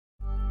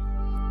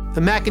The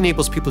Mac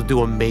enables people to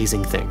do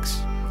amazing things.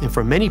 And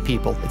for many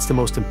people, it's the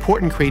most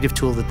important creative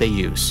tool that they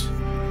use.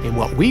 And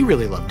what we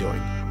really love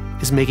doing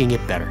is making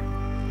it better.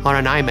 On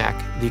an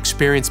iMac, the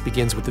experience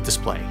begins with the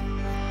display.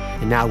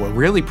 And now we're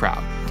really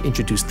proud to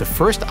introduce the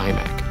first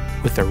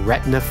iMac with a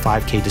Retina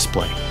 5K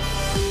display.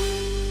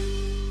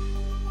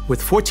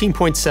 With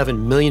 14.7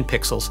 million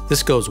pixels,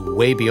 this goes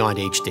way beyond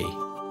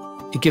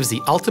HD. It gives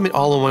the ultimate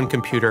all-in-one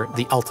computer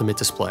the ultimate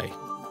display.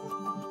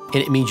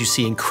 And it means you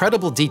see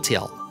incredible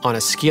detail on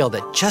a scale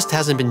that just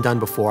hasn't been done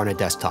before on a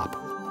desktop.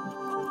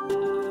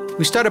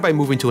 We started by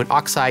moving to an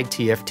oxide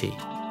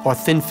TFT, or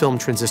thin film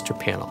transistor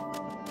panel.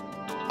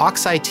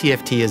 Oxide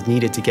TFT is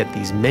needed to get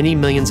these many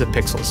millions of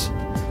pixels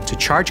to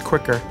charge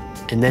quicker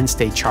and then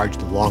stay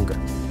charged longer.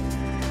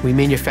 We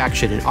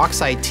manufactured an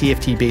oxide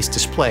TFT-based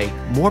display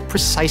more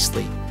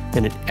precisely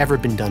than had ever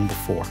been done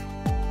before.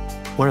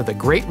 One of the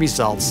great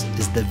results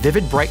is the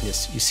vivid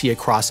brightness you see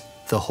across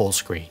the whole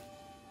screen.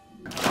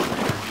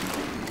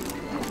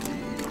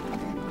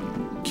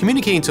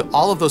 Communicating to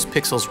all of those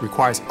pixels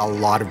requires a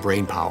lot of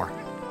brain power.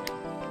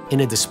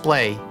 In a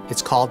display,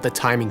 it's called the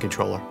timing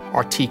controller,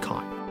 or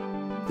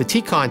T-Con. The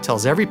T-Con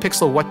tells every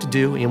pixel what to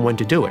do and when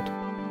to do it.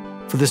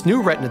 For this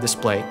new Retina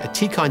display, a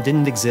T-Con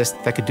didn't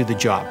exist that could do the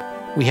job.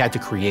 We had to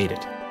create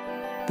it.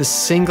 This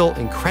single,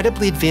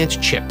 incredibly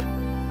advanced chip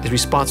is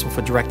responsible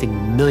for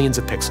directing millions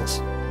of pixels.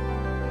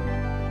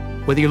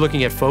 Whether you're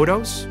looking at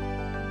photos,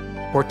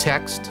 or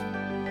text,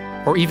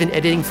 or even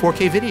editing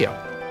 4K video,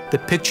 the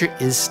picture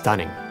is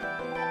stunning.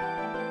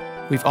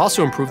 We've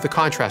also improved the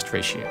contrast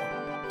ratio,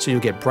 so you'll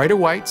get brighter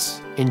whites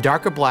and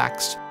darker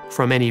blacks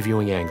from any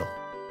viewing angle.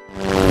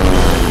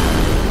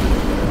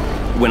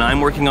 When I'm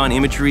working on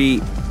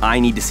imagery, I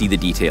need to see the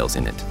details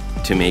in it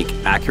to make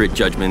accurate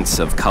judgments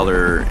of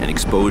color and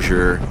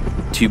exposure,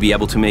 to be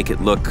able to make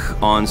it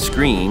look on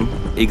screen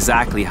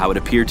exactly how it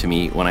appeared to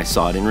me when I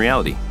saw it in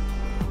reality.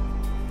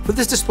 For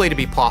this display to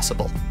be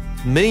possible,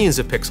 millions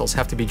of pixels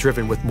have to be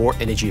driven with more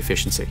energy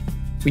efficiency.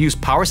 We use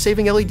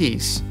power-saving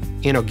LEDs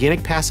and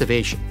organic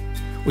passivation,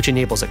 which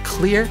enables a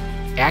clear,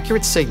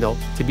 accurate signal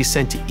to be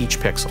sent to each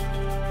pixel.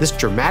 This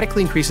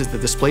dramatically increases the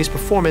display's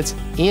performance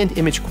and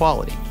image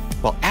quality,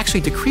 while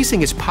actually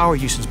decreasing its power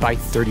usage by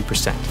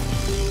 30%.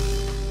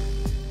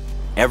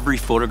 Every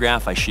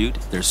photograph I shoot,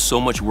 there's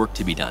so much work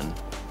to be done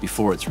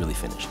before it's really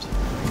finished.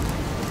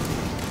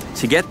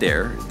 To get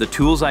there, the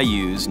tools I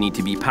use need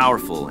to be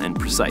powerful and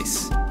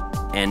precise.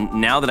 And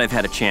now that I've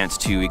had a chance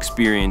to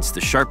experience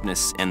the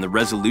sharpness and the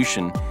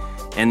resolution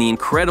and the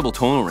incredible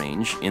tonal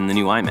range in the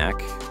new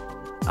iMac,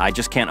 I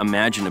just can't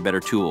imagine a better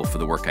tool for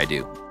the work I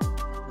do.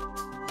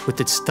 With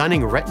its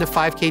stunning Retina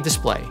 5K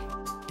display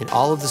and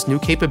all of this new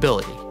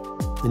capability,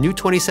 the new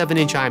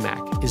 27-inch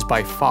iMac is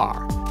by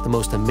far the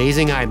most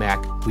amazing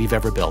iMac we've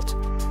ever built.